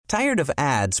Tired of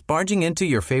ads barging into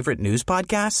your favorite news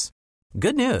podcasts?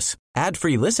 Good news.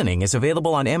 Ad-free listening is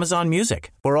available on Amazon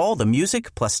Music for all the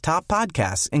music plus top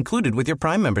podcasts included with your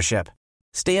Prime membership.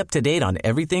 Stay up to date on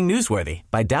everything newsworthy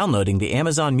by downloading the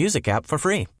Amazon Music app for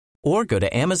free or go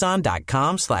to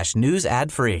amazon.com/news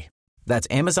ad free. That's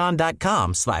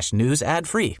amazon.com/news ad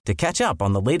free to catch up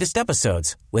on the latest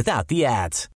episodes without the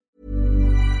ads.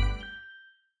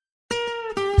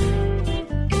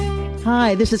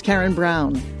 Hi, this is Karen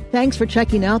Brown. Thanks for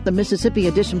checking out the Mississippi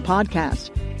Edition podcast.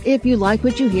 If you like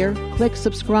what you hear, click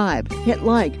subscribe, hit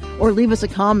like, or leave us a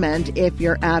comment if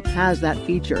your app has that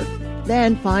feature.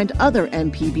 Then find other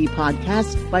MPB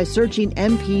podcasts by searching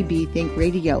MPB Think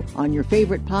Radio on your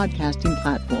favorite podcasting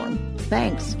platform.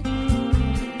 Thanks.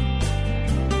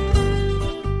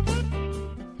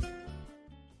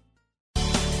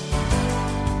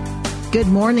 Good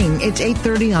morning. It's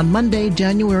 8:30 on Monday,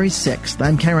 January 6th.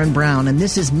 I'm Karen Brown, and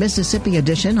this is Mississippi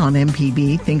Edition on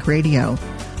MPB Think Radio.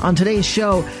 On today's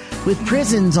show, with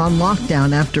prisons on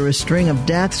lockdown after a string of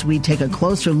deaths, we take a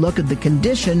closer look at the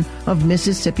condition of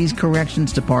Mississippi's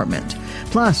Corrections Department.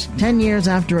 Plus, 10 years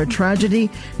after a tragedy,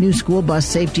 new school bus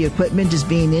safety equipment is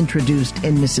being introduced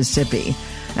in Mississippi.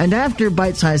 And after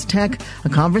Bite-Sized Tech, a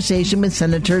conversation with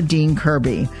Senator Dean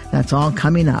Kirby. That's all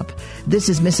coming up. This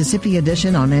is Mississippi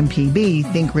Edition on MPB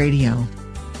Think Radio.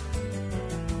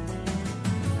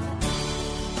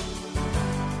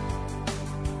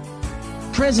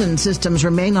 Prison systems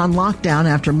remain on lockdown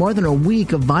after more than a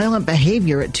week of violent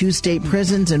behavior at 2 state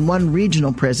prisons and 1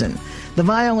 regional prison. The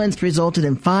violence resulted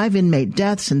in 5 inmate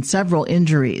deaths and several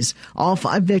injuries. All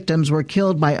 5 victims were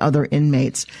killed by other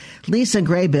inmates. Lisa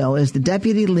Graybill is the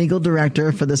Deputy Legal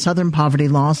Director for the Southern Poverty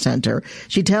Law Center.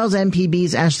 She tells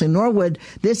MPB's Ashley Norwood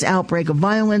this outbreak of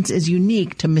violence is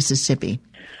unique to Mississippi.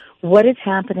 What is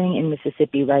happening in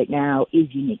Mississippi right now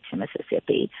is unique to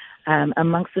Mississippi.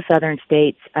 Amongst the southern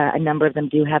states, a number of them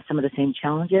do have some of the same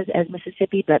challenges as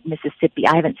Mississippi, but Mississippi,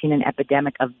 I haven't seen an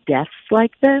epidemic of deaths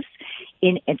like this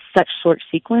in such short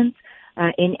sequence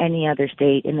in any other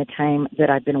state in the time that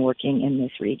I've been working in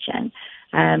this region.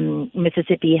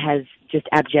 Mississippi has just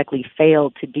abjectly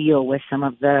failed to deal with some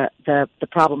of the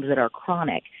problems that are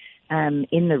chronic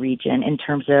in the region in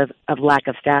terms of lack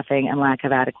of staffing and lack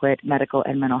of adequate medical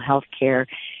and mental health care.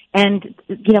 And,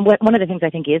 you know, one of the things I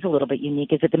think is a little bit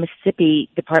unique is that the Mississippi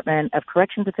Department of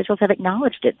Corrections officials have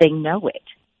acknowledged it. They know it,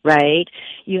 right?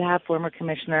 You have former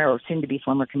commissioner, or soon-to-be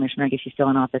former commissioner, I guess she's still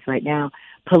in office right now,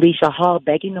 Felicia Hall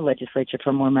begging the legislature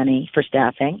for more money for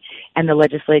staffing, and the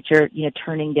legislature, you know,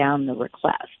 turning down the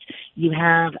request. You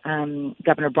have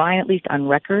Governor Bryan, at least on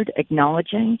record,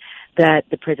 acknowledging that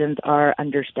the prisons are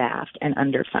understaffed and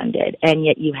underfunded, and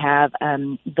yet you have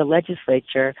the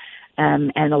legislature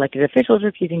and elected officials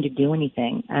refusing to do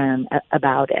anything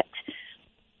about it.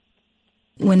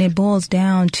 When it boils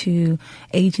down to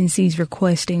agencies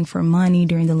requesting for money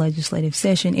during the legislative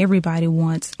session, everybody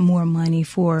wants more money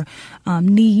for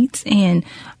needs. And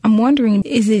I'm wondering,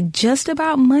 is it just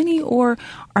about money, or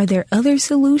are there other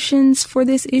solutions for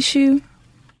this issue?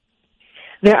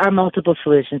 There are multiple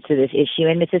solutions to this issue,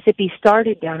 and Mississippi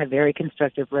started down a very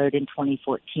constructive road in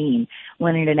 2014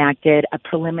 when it enacted a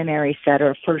preliminary set,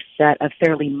 or first set, of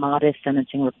fairly modest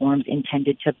sentencing reforms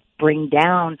intended to bring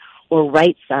down or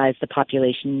right-size the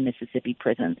population in Mississippi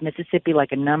prisons. Mississippi,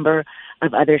 like a number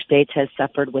of other states, has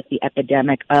suffered with the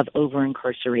epidemic of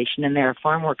over-incarceration, and there are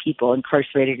far more people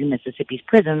incarcerated in Mississippi's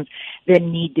prisons than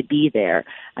need to be there.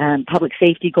 Public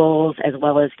safety goals as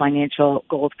well as financial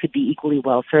goals could be equally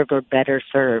well served or better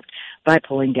served by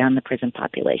pulling down the prison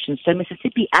population. So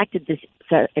Mississippi enacted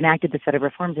the set of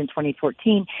reforms in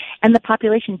 2014, and the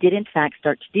population did in fact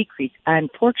start to decrease.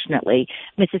 Unfortunately,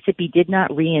 Mississippi did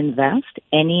not reinvest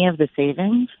any of the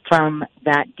savings from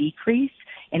that decrease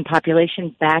in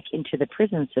population back into the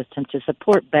prison system to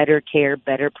support better care,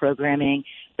 better programming,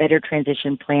 better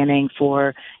transition planning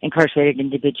for incarcerated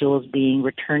individuals being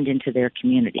returned into their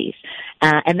communities.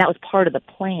 And that was part of the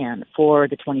plan for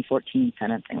the 2014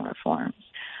 sentencing reforms.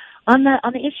 On the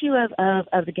issue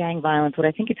of the gang violence, what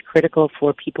I think is critical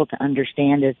for people to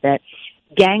understand is that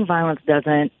gang violence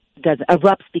doesn't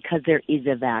erupts because there is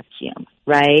a vacuum,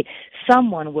 right?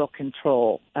 Someone will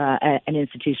control an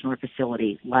institution or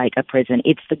facility like a prison.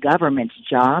 It's the government's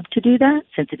job to do that,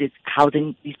 since it is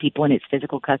housing these people in its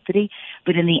physical custody.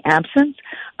 But in the absence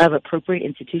of appropriate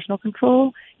institutional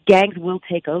control, gangs will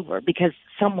take over because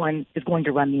someone is going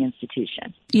to run the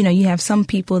institution. You know, you have some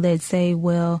people that say,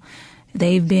 well,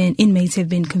 inmates have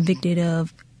been convicted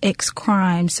of X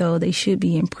crime, so they should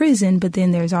be in prison. But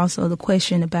then there's also the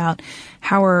question about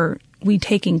how are we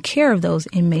taking care of those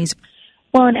inmates?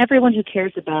 Well, and everyone who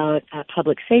cares about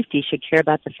public safety should care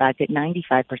about the fact that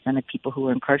 95% of people who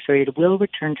are incarcerated will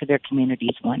return to their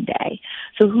communities one day.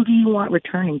 So who do you want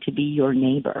returning to be your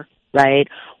neighbor, right,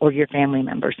 or your family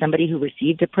member? Somebody who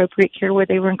received appropriate care where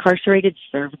they were incarcerated,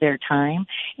 served their time,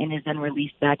 and is then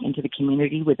released back into the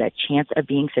community with a chance of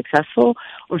being successful,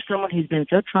 or someone who's been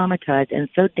so traumatized and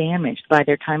so damaged by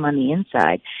their time on the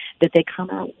inside that they come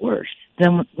out worse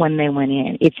than when they went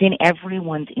in. It's in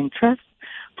everyone's interest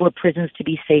for prisons to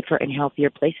be safer and healthier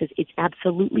places. It's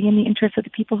absolutely in the interest of the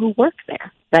people who work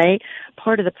there, right?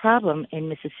 Part of the problem in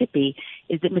Mississippi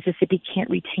is that Mississippi can't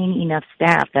retain enough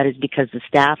staff. That is because the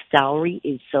staff salary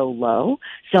is so low.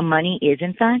 So money is,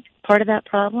 in fact, part of that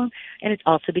problem. And it's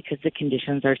also because the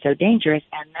conditions are so dangerous,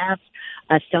 and that's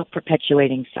a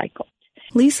self-perpetuating cycle.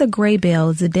 Lisa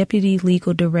Graybell is the Deputy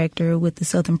Legal Director with the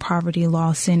Southern Poverty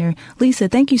Law Center. Lisa,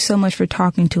 thank you so much for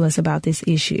talking to us about this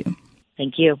issue.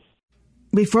 Thank you.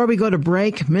 Before we go to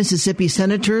break, Mississippi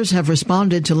senators have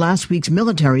responded to last week's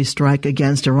military strike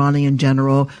against Iranian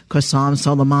General Qasem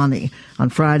Soleimani. On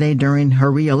Friday, during her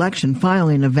re-election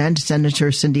filing event,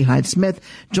 Senator Cindy Hyde-Smith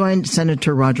joined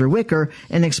Senator Roger Wicker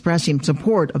in expressing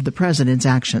support of the president's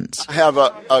actions. I have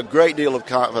a great deal of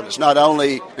confidence, not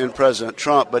only in President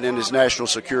Trump, but in his national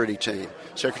security team,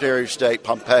 Secretary of State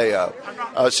Pompeo,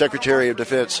 Secretary of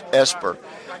Defense Esper,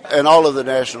 and all of the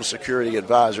national security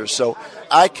advisors. So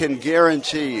I can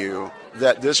guarantee you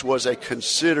that this was a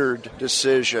considered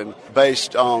decision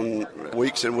based on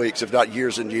weeks and weeks, if not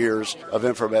years and years, of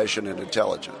information and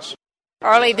intelligence.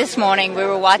 Early this morning, we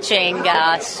were watching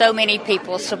so many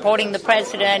people supporting the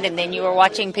president, and then you were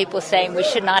watching people saying we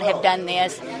should not have done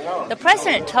this. The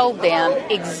president told them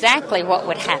exactly what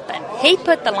would happen. He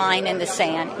put the line in the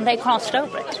sand, and they crossed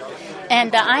over it.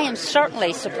 And I am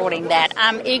certainly supporting that.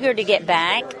 I'm eager to get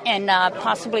back and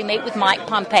possibly meet with Mike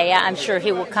Pompeo. I'm sure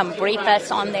he will come brief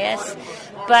us on this.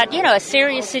 But, a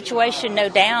serious situation, no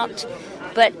doubt.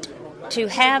 But to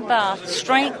have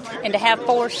strength and to have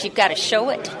force, you've got to show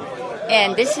it.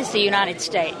 And this is the United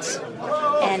States.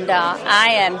 And I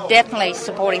am definitely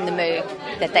supporting the move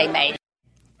that they made.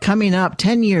 Coming up,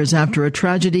 10 years after a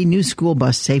tragedy, new school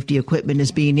bus safety equipment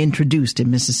is being introduced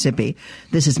in Mississippi.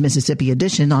 This is Mississippi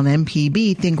Edition on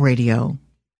MPB Think Radio.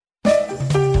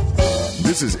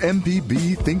 This is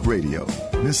MPB Think Radio.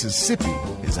 Mississippi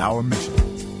is our mission.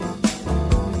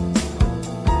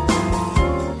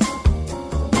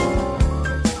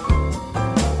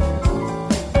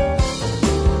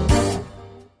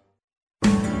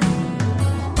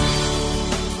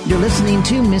 You're listening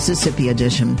to Mississippi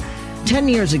Edition. 10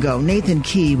 years ago, Nathan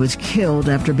Key was killed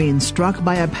after being struck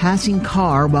by a passing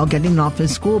car while getting off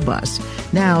his school bus.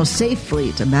 Now, Safe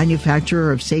Fleet, a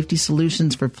manufacturer of safety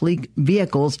solutions for fleet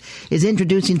vehicles, is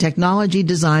introducing technology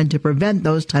designed to prevent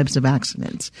those types of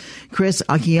accidents. Chris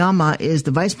Akiyama is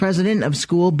the Vice President of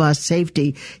School Bus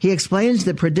Safety. He explains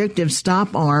the predictive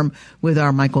stop arm with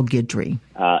our Michael Guidry.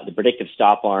 The predictive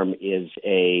stop arm is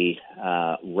a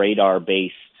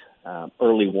radar-based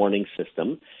early warning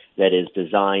system that is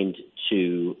designed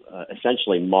to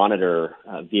essentially monitor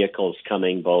vehicles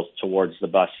coming both towards the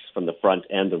bus from the front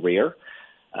and the rear.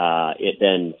 It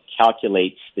then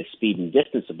calculates the speed and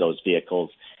distance of those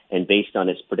vehicles, and based on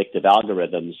its predictive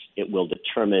algorithms, it will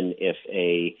determine if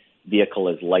a vehicle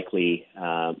is likely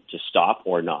to stop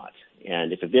or not.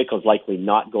 And if a vehicle is likely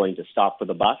not going to stop for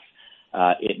the bus,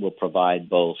 it will provide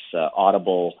both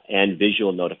audible and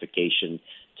visual notification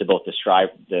to both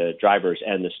the drivers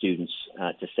and the students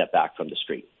to step back from the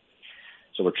street.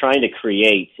 So we're trying to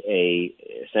create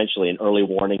essentially an early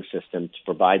warning system to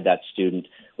provide that student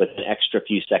with an extra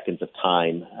few seconds of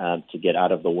time to get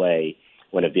out of the way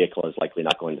when a vehicle is likely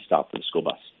not going to stop for the school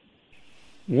bus.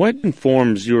 What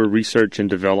informs your research and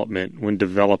development when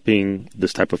developing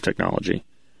this type of technology?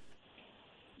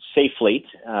 Safe Fleet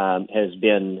has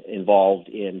been involved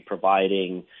in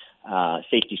providing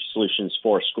safety solutions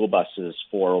for school buses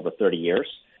for over 30 years.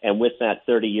 And with that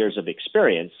 30 years of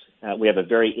experience, we have a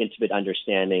very intimate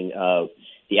understanding of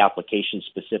the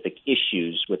application-specific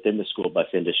issues within the school bus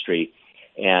industry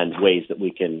and ways that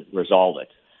we can resolve it.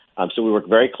 So we work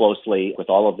very closely with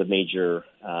all of the major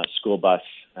school bus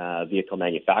vehicle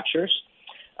manufacturers.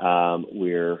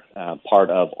 We're part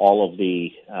of all of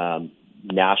the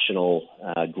national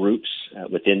groups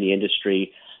within the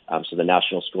industry. So the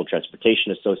National School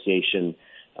Transportation Association,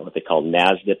 what they call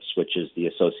NASDIPS, which is the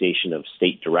Association of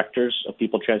State Directors of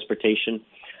People Transportation.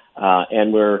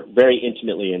 And we're very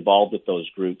intimately involved with those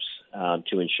groups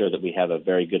to ensure that we have a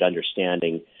very good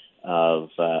understanding of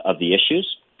the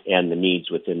issues and the needs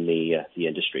within the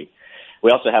industry.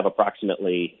 We also have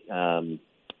approximately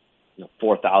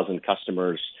 4,000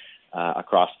 customers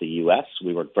across the U.S.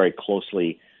 We work very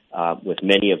closely with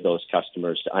many of those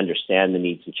customers to understand the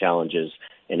needs and challenges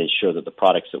and ensure that the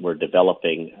products that we're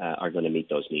developing are going to meet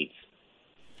those needs.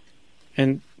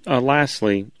 And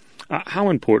lastly, how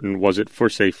important was it for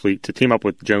Safe Fleet to team up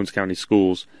with Jones County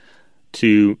Schools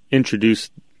to introduce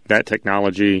that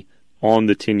technology on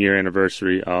the 10-year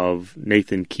anniversary of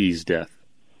Nathan Key's death?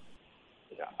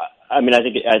 I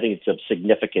think it's of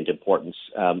significant importance.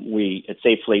 We at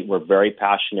Safe Fleet, we're very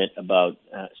passionate about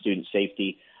student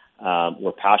safety.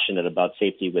 We're passionate about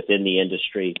safety within the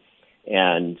industry,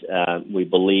 and we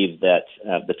believe that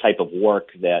the type of work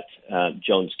that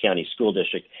Jones County School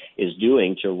District is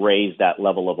doing to raise that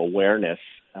level of awareness,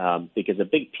 because a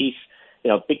big piece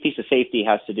of safety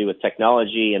has to do with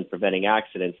technology and preventing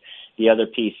accidents. The other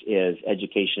piece is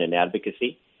education and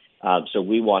advocacy. So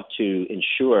we want to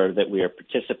ensure that we are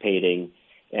participating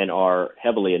and are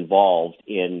heavily involved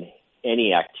in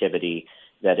any activity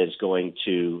that is going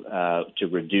to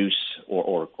reduce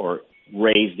or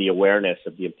raise the awareness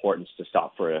of the importance to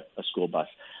stop for a school bus.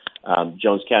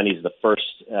 Jones County is the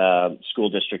first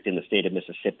school district in the state of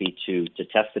Mississippi to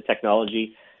test the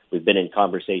technology. We've been in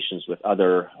conversations with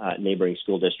other neighboring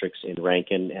school districts in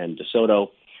Rankin and DeSoto.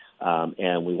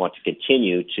 And we want to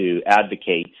continue to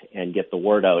advocate and get the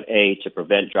word out, to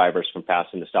prevent drivers from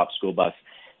passing the stop school bus,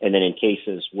 and then in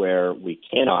cases where we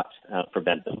cannot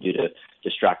prevent them due to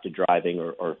distracted driving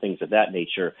or things of that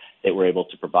nature, that we're able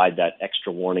to provide that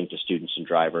extra warning to students and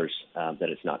drivers that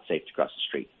it's not safe to cross the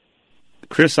street.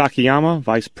 Chris Akiyama,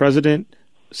 Vice President,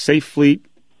 Safe Fleet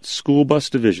School Bus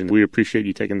Division. We appreciate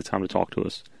you taking the time to talk to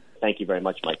us. Thank you very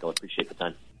much, Michael. I appreciate the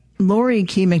time. Lori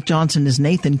Key McJohnson is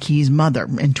Nathan Key's mother.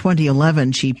 In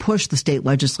 2011, she pushed the state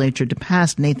legislature to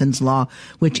pass Nathan's law,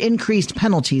 which increased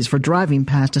penalties for driving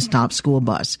past a stopped school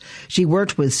bus. She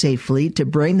worked with Safe Fleet to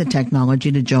bring the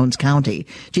technology to Jones County.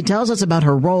 She tells us about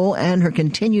her role and her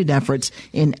continued efforts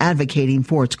in advocating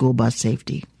for school bus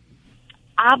safety.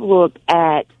 I've looked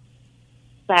at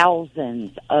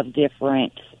thousands of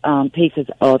different pieces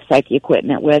of safety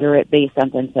equipment, whether it be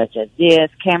something such as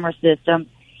this, camera system.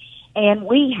 And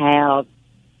we have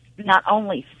not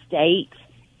only state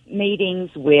meetings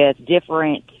with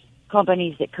different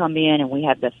companies that come in, and we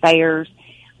have the fairs,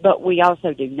 but we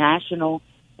also do national,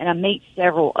 and I meet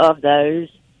several of those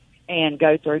and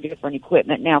go through different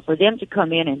equipment. Now, for them to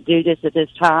come in and do this at this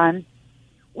time,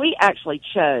 we actually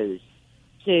chose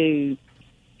to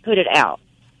put it out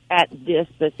at this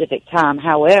specific time.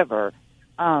 However,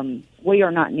 we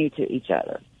are not new to each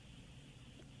other.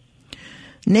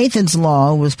 Nathan's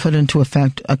Law was put into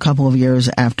effect a couple of years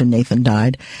after Nathan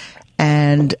died,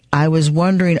 and I was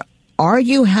wondering, are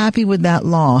you happy with that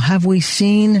law? Have we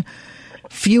seen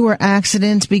fewer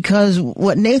accidents? Because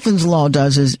what Nathan's Law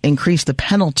does is increase the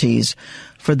penalties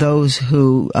for those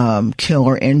who kill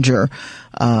or injure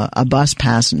a bus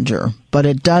passenger, but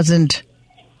it doesn't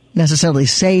necessarily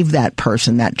save that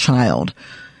person, that child.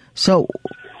 So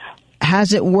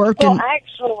has it worked? Well,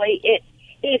 actually,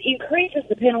 it increases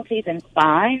the penalties and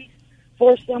fines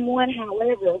for someone.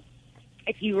 However,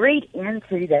 if you read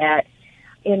into that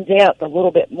in depth a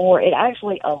little bit more, it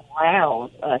actually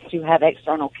allows us to have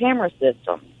external camera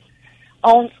systems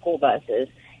on school buses.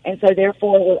 And so,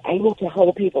 therefore, we're able to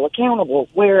hold people accountable,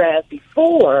 whereas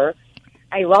before,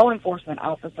 a law enforcement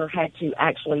officer had to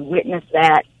actually witness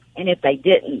that, and if they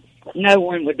didn't, no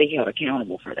one would be held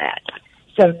accountable for that.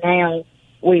 So now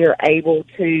we are able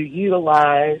to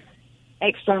utilize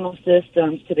external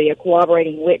systems to be a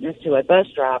cooperating witness to a bus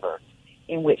driver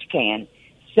in which can.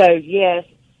 So, yes,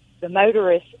 the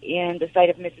motorists in the state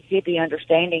of Mississippi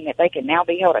understanding that they can now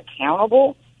be held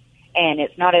accountable and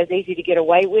it's not as easy to get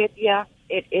away with,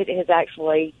 it has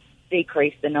actually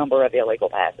decreased the number of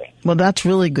illegal passing. Well, that's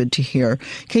really good to hear.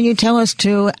 Can you tell us,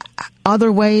 too,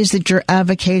 other ways that you're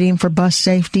advocating for bus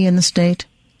safety in the state?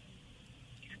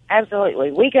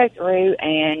 Absolutely. We go through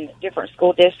and different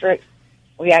school districts,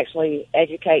 we actually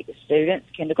educate the students,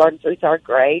 kindergarten through third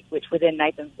grade, which within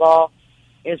Nathan's Law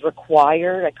is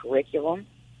required, a curriculum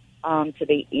to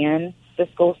be in the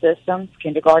school systems,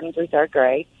 kindergarten through third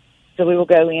grade. So we will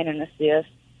go in and assist,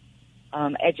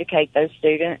 educate those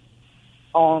students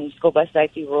on school bus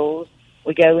safety rules.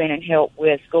 We go in and help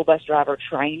with school bus driver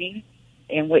training,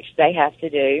 in which they have to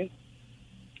do,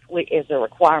 which is a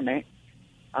requirement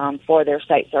for their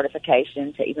state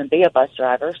certification to even be a bus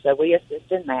driver. So we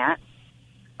assist in that.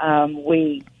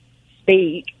 We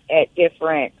speak at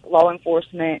different law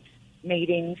enforcement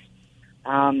meetings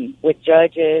with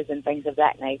judges and things of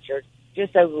that nature,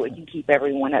 just so we can keep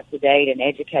everyone up to date and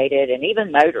educated, and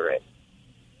even motorists.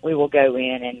 We will go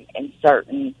in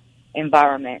certain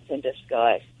environments and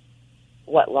discuss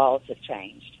what laws have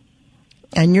changed.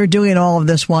 And you're doing all of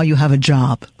this while you have a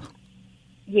job.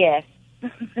 Yes.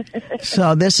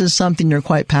 So this is something you're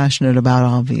quite passionate about,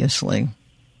 obviously.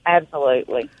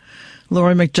 Absolutely.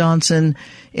 Lori McJohnson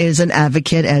is an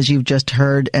advocate, as you've just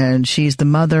heard, and she's the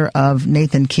mother of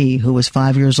Nathan Key, who was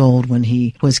 5 years old when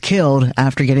he was killed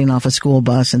after getting off a school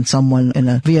bus and someone in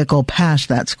a vehicle passed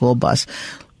that school bus.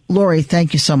 Lori,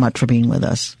 thank you so much for being with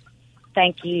us.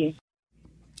 Thank you.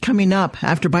 Coming up,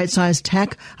 after Bite-Sized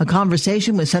Tech, a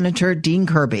conversation with Senator Dean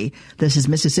Kirby. This is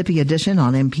Mississippi Edition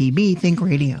on MPB Think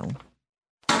Radio.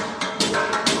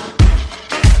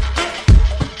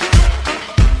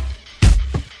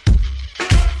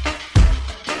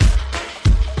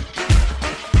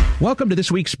 Welcome to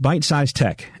this week's Bite-Sized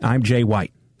Tech. I'm Jay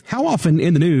White. How often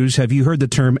in the news have you heard the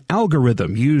term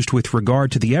algorithm used with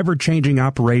regard to the ever-changing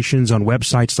operations on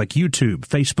websites like YouTube,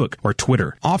 Facebook, or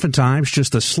Twitter? Oftentimes,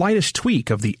 just the slightest tweak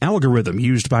of the algorithm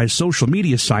used by social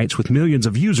media sites with millions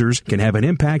of users can have an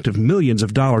impact of millions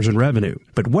of dollars in revenue.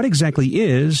 But what exactly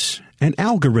is an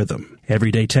algorithm?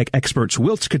 Everyday tech experts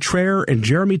Wiltz Cottrell and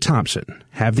Jeremy Thompson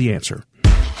have the answer.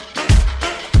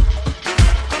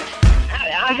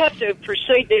 I have to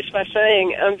precede this by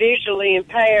saying I'm visually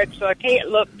impaired, so I can't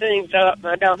look things up and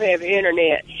I don't have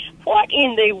internet. What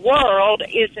in the world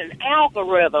is an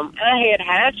algorithm? I had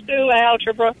high school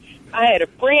algebra. I had a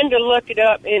friend to look it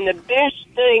up, and the best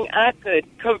thing I could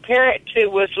compare it to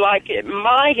was like it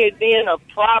might have been a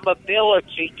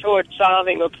probability towards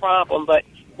solving a problem, but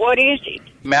what is it?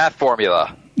 Math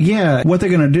formula. Yeah, what they're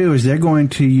going to do is they're going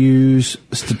to use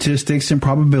statistics and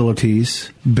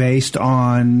probabilities based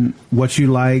on what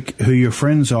you like, who your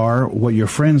friends are, what your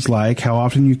friends like, how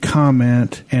often you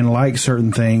comment and like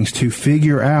certain things to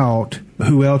figure out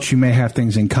who else you may have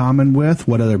things in common with,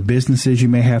 what other businesses you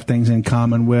may have things in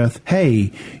common with.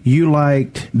 Hey, you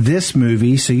liked this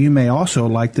movie, so you may also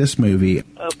like this movie.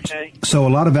 Okay. So a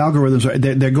lot of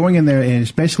algorithms, they're going in there and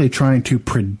it's basically trying to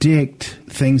predict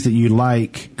things that you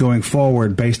like going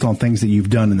forward based on things that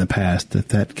you've done in the past. If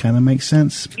that kind of makes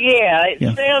sense? Yeah,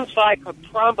 it sounds like a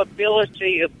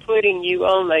probability of putting you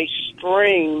on a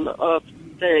stream of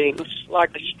things, like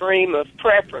a stream of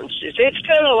preferences. It's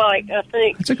kind of like, I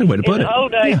think, that's a good way to put it. In the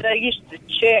old days, they used to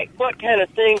check what kind of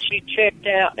things you checked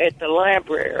out at the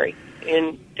library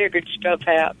and figured stuff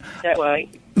out that way.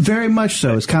 Very much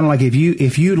so. It's kind of like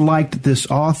if you liked this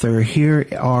author, here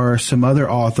are some other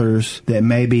authors that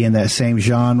may be in that same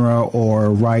genre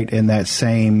or write in that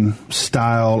same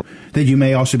style that you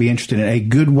may also be interested in. A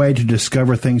good way to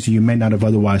discover things you may not have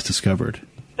otherwise discovered.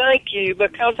 Thank you,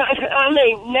 because I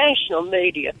mean national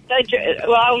media.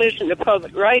 I listen to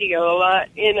public radio a lot,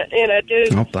 and I do.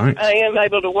 Oh, thanks. I am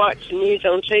able to watch the news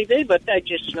on TV, but they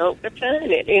just don't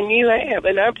define it, and you have,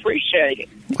 and I appreciate it.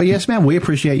 Well, yes, ma'am. We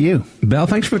appreciate you. Belle,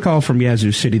 thanks for the call from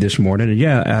Yazoo City this morning.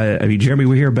 And I mean, Jeremy,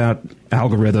 we hear about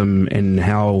algorithm and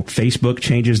how Facebook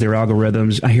changes their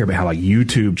algorithms. I hear about how like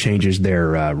YouTube changes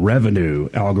their revenue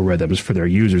algorithms for their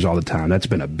users all the time. That's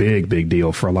been a big, big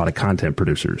deal for a lot of content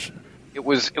producers. It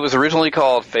was originally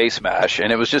called Face Mash,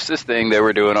 and it was just this thing they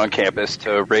were doing on campus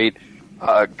to rate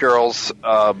girls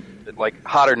like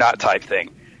hot or not type thing.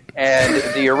 And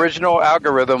the original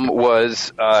algorithm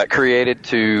was created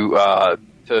to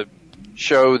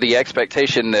show the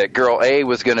expectation that girl A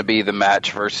was going to be the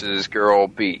match versus girl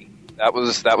B. That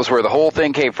was where the whole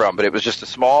thing came from. But it was just a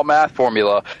small math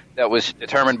formula that was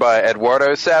determined by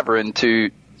Eduardo Saverin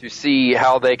to see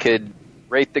how they could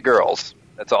rate the girls.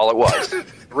 That's all it was,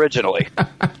 originally.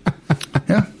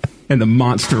 Yeah. And the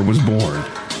monster was born.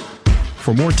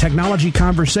 For more technology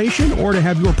conversation or to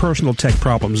have your personal tech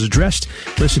problems addressed,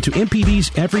 listen to MPB's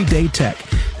Everyday Tech.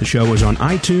 The show is on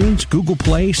iTunes, Google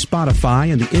Play,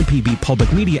 Spotify, and the MPB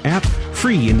Public Media app,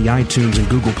 free in the iTunes and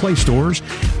Google Play stores.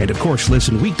 And, of course,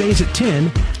 listen weekdays at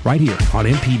 10 right here on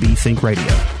MPB Think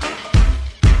Radio.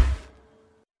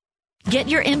 Get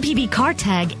your MPB car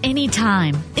tag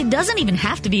anytime. It doesn't even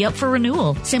have to be up for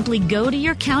renewal. Simply go to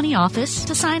your county office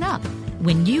to sign up.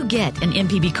 When you get an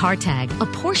MPB car tag, a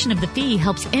portion of the fee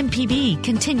helps MPB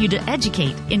continue to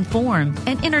educate, inform,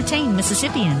 and entertain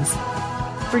Mississippians.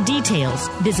 For details,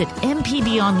 visit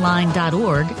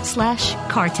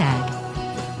mpbonline.org/car tag.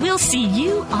 We'll see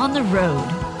you on the road.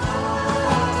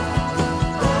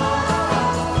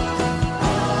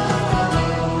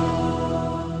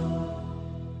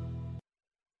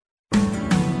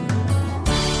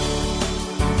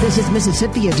 This is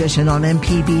Mississippi Edition on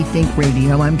MPB Think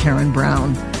Radio. I'm Karen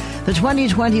Brown. The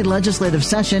 2020 legislative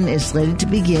session is slated to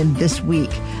begin this week.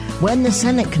 When the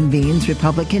Senate convenes,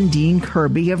 Republican Dean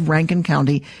Kirby of Rankin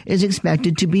County is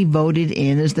expected to be voted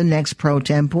in as the next pro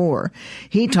tempore.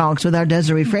 He talks with our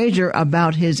Desiree Frazier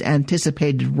about his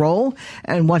anticipated role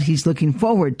and what he's looking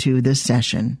forward to this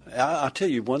session. I'll tell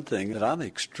you one thing that I'm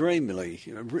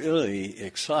really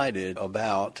excited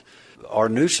about our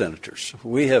new senators.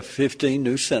 We have 15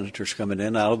 new senators coming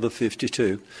in out of the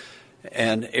 52.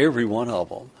 And every one of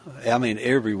them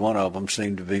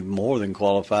seem to be more than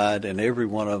qualified, and every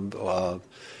one of them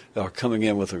are coming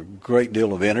in with a great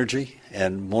deal of energy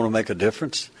and want to make a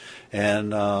difference.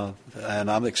 And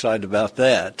I'm excited about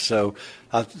that. So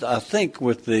I think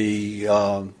with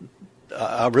I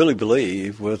really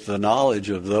believe with the knowledge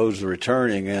of those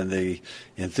returning and the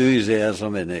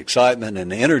enthusiasm and the excitement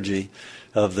and the energy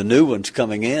of the new ones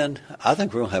coming in, I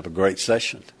think we're going to have a great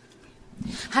session.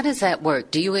 How does that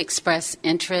work? Do you express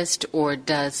interest, or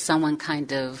does someone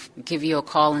kind of give you a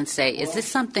call and say, is this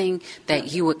something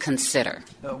that you would consider?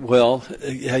 Well,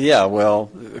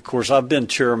 of course, I've been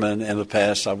chairman in the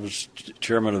past. I was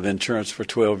chairman of insurance for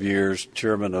 12 years,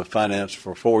 chairman of finance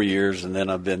for 4 years, and then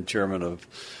I've been chairman of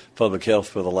public health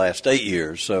for the last 8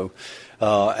 years. So,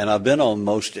 and I've been on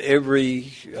most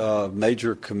every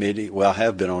major committee. Well, I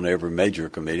have been on every major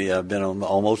committee. I've been on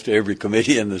almost every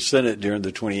committee in the Senate during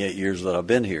the 28 years that I've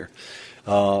been here.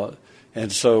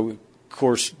 And so, of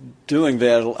course, doing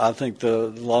that, I think a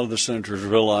lot of the senators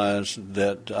realize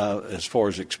that as far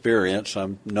as experience,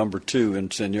 I'm number 2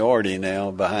 in seniority now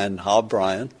behind Hob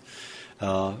Bryan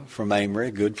from Amory,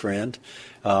 a good friend,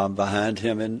 behind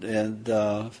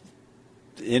him.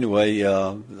 Anyway,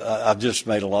 I've just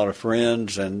made a lot of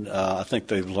friends, and I think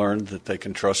they've learned that they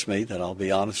can trust me, that I'll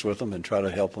be honest with them and try to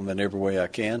help them in every way I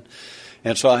can.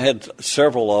 And so I had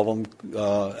several of them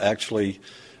actually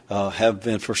have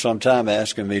been for some time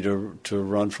asking me to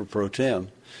run for pro tem.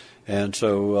 And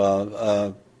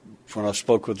so when I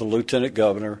spoke with the lieutenant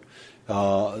governor,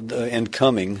 the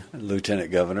incoming lieutenant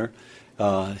governor,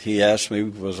 he asked me,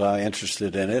 was I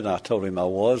interested in it? And I told him I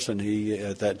was, and he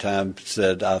at that time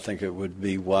said, I think it would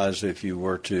be wise if you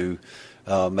were to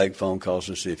make phone calls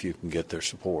and see if you can get their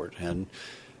support. And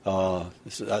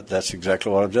that's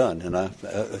exactly what I've done. And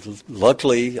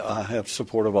luckily, I have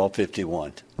support of all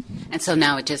 51. And so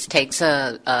now it just takes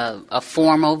a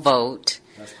formal vote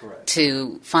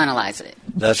to finalize it.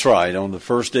 That's right. On the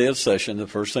first day of session, the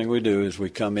first thing we do is we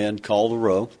come in, call the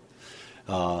roll.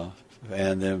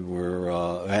 And then we're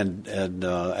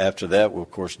after that we'll of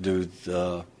course do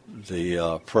the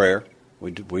prayer.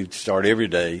 We start every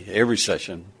day, every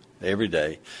session, every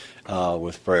day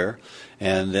with prayer,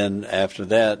 and then after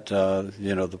that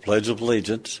the Pledge of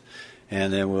Allegiance,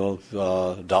 and then we'll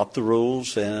adopt the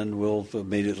rules and we'll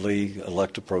immediately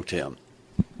elect a pro tem.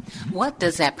 What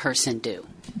does that person do?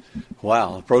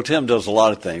 Wow, a pro tem does a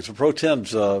lot of things. A pro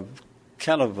tem's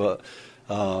kind of a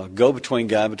go-between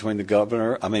guy between the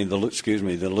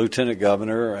lieutenant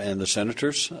governor and the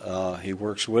senators. He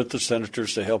works with the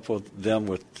senators to help them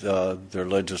with their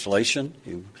legislation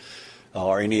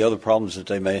or any other problems that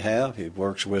they may have. He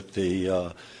works with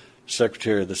the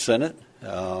Secretary of the Senate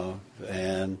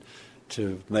and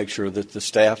to make sure that the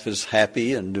staff is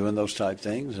happy and doing those type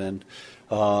things, and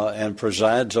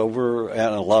presides over,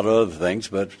 and a lot of other things,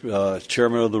 but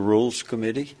chairman of the Rules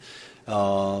Committee.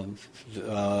 And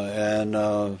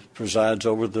presides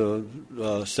over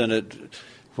the Senate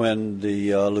when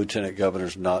the lieutenant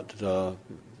governor's not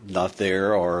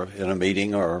there or in a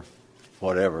meeting or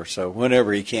whatever. So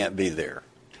whenever he can't be there,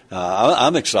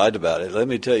 I'm excited about it. Let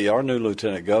me tell you, our new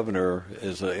lieutenant governor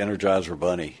is an Energizer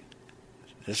bunny.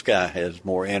 This guy has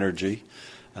more energy.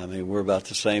 I mean, we're about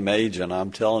the same age, and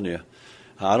I'm telling you,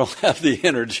 I don't have the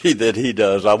energy that he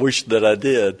does. I wish that I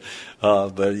did.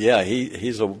 But, yeah,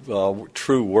 he's a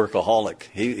true workaholic.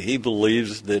 He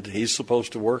believes that he's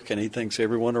supposed to work, and he thinks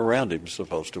everyone around him is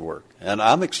supposed to work. And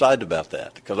I'm excited about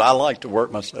that because I like to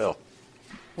work myself.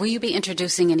 Will you be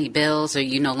introducing any bills, or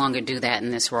you no longer do that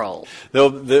in this role?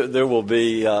 There will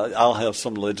be. I'll have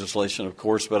some legislation, of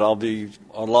course, but I'll be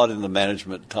a lot in the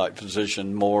management-type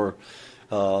position more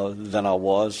than I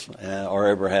was or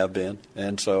ever have been,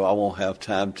 and so I won't have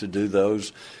time to do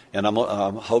those. And I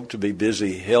hope to be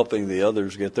busy helping the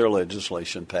others get their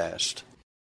legislation passed.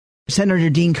 Senator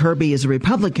Dean Kirby is a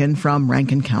Republican from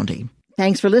Rankin County.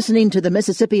 Thanks for listening to the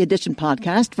Mississippi Edition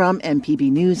podcast from MPB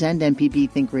News and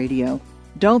MPB Think Radio.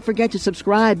 Don't forget to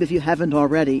subscribe if you haven't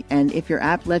already, and if your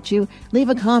app lets you, leave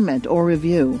a comment or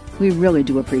review. We really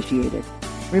do appreciate it.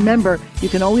 Remember, you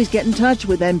can always get in touch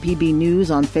with MPB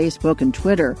News on Facebook and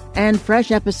Twitter, and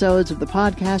fresh episodes of the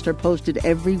podcast are posted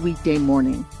every weekday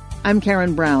morning. I'm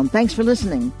Karen Brown. Thanks for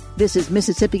listening. This is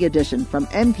Mississippi Edition from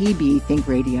MPB Think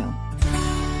Radio.